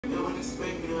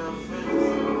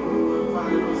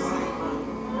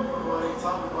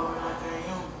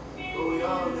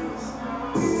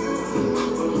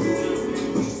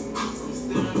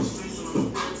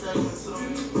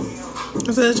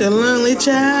Such a lonely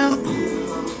child.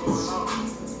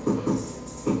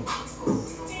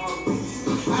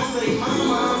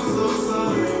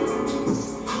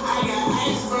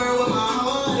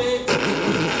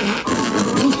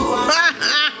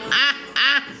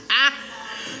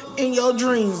 In your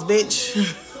dreams, bitch.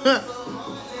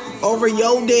 Over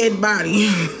your dead body.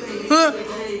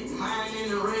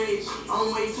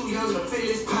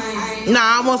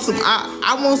 Nah, I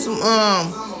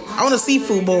want a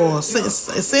seafood boil. Send a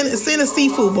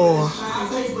seafood boil.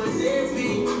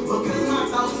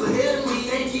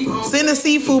 Send a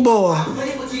seafood boil.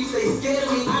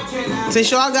 Since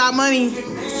y'all got money,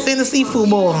 send a seafood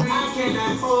boil.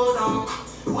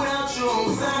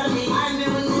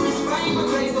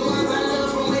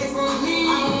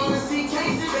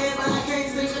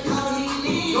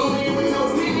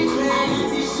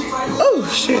 Oh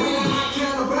shit.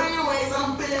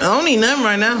 I don't need nothing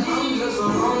right now.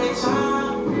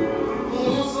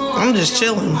 I'm just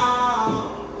chilling.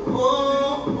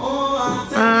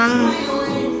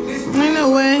 Ain't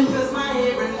no way.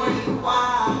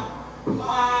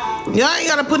 Y'all ain't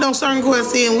gotta put no certain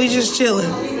requests in. We just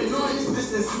chilling.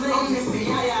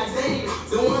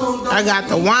 I got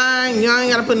the wine. Y'all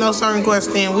ain't gotta put no certain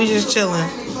requests in. We just chilling.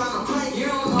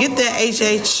 Get that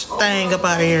HH thing up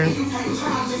out of here.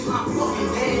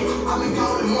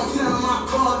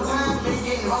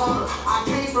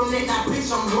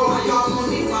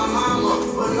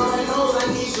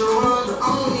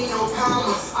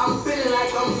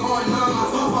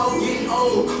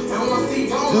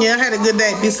 Yeah, I had a good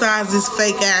day besides this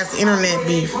fake ass internet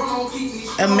beef.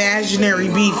 Imaginary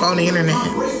beef on the internet.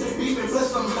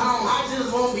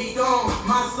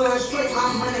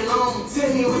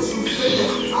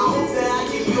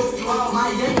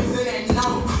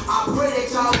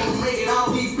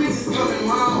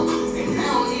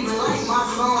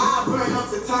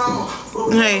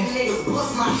 Hey.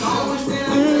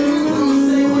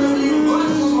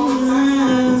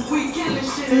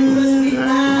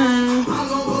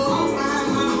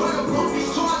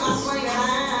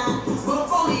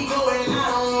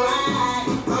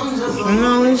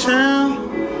 Only child.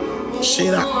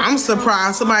 Shit, I'm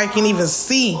surprised somebody can even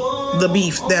see the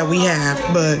beef that we have,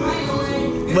 but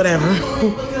whatever.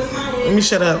 Let me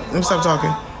shut up. Let me stop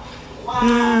talking.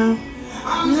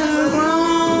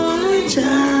 Only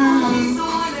child.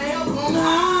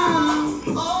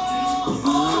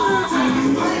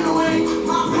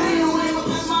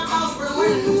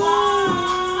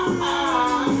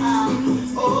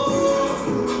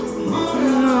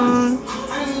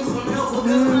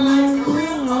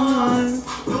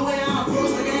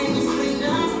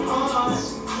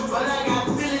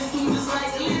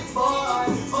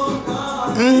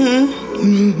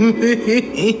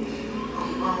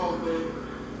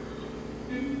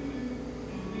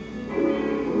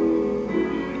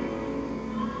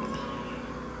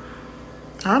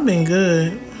 I've been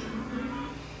good.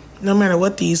 No matter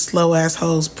what these slow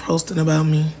assholes posting about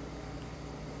me.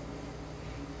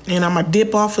 And I'ma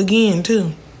dip off again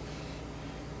too.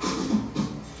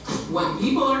 When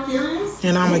people are curious,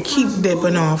 and I'ma keep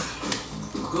dipping off.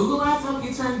 Google Ads help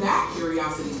you turn that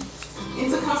curiosity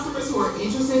into customers who are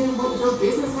interested in what your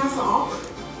business has to offer.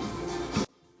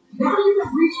 Now you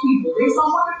can reach people based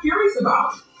on what they're curious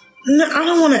about. No, I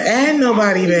don't want to add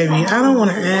nobody, baby. I don't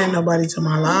want to add nobody to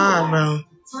my live, bro.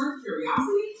 Turn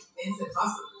curiosity into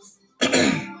customers.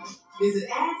 Visit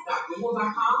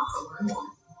ads.google.com to learn more.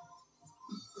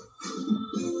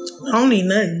 I don't need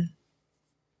nothing.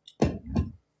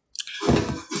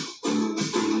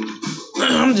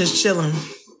 I'm just chilling.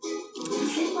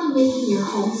 Save on making your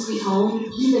home sweet home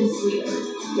even sweeter.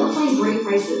 You'll find great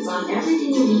prices on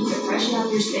everything you need to freshen up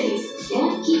your space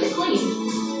and keep it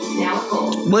clean. Now at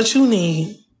Kohl's. What you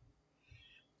need?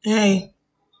 Hey.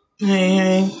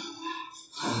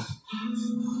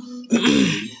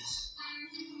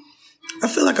 I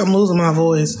feel like I'm losing my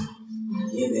voice.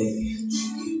 Yeah, baby.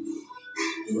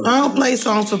 I don't play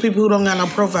songs for people who don't got no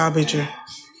profile picture.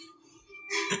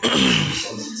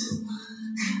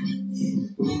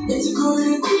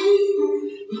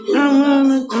 I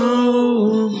wanna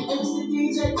go.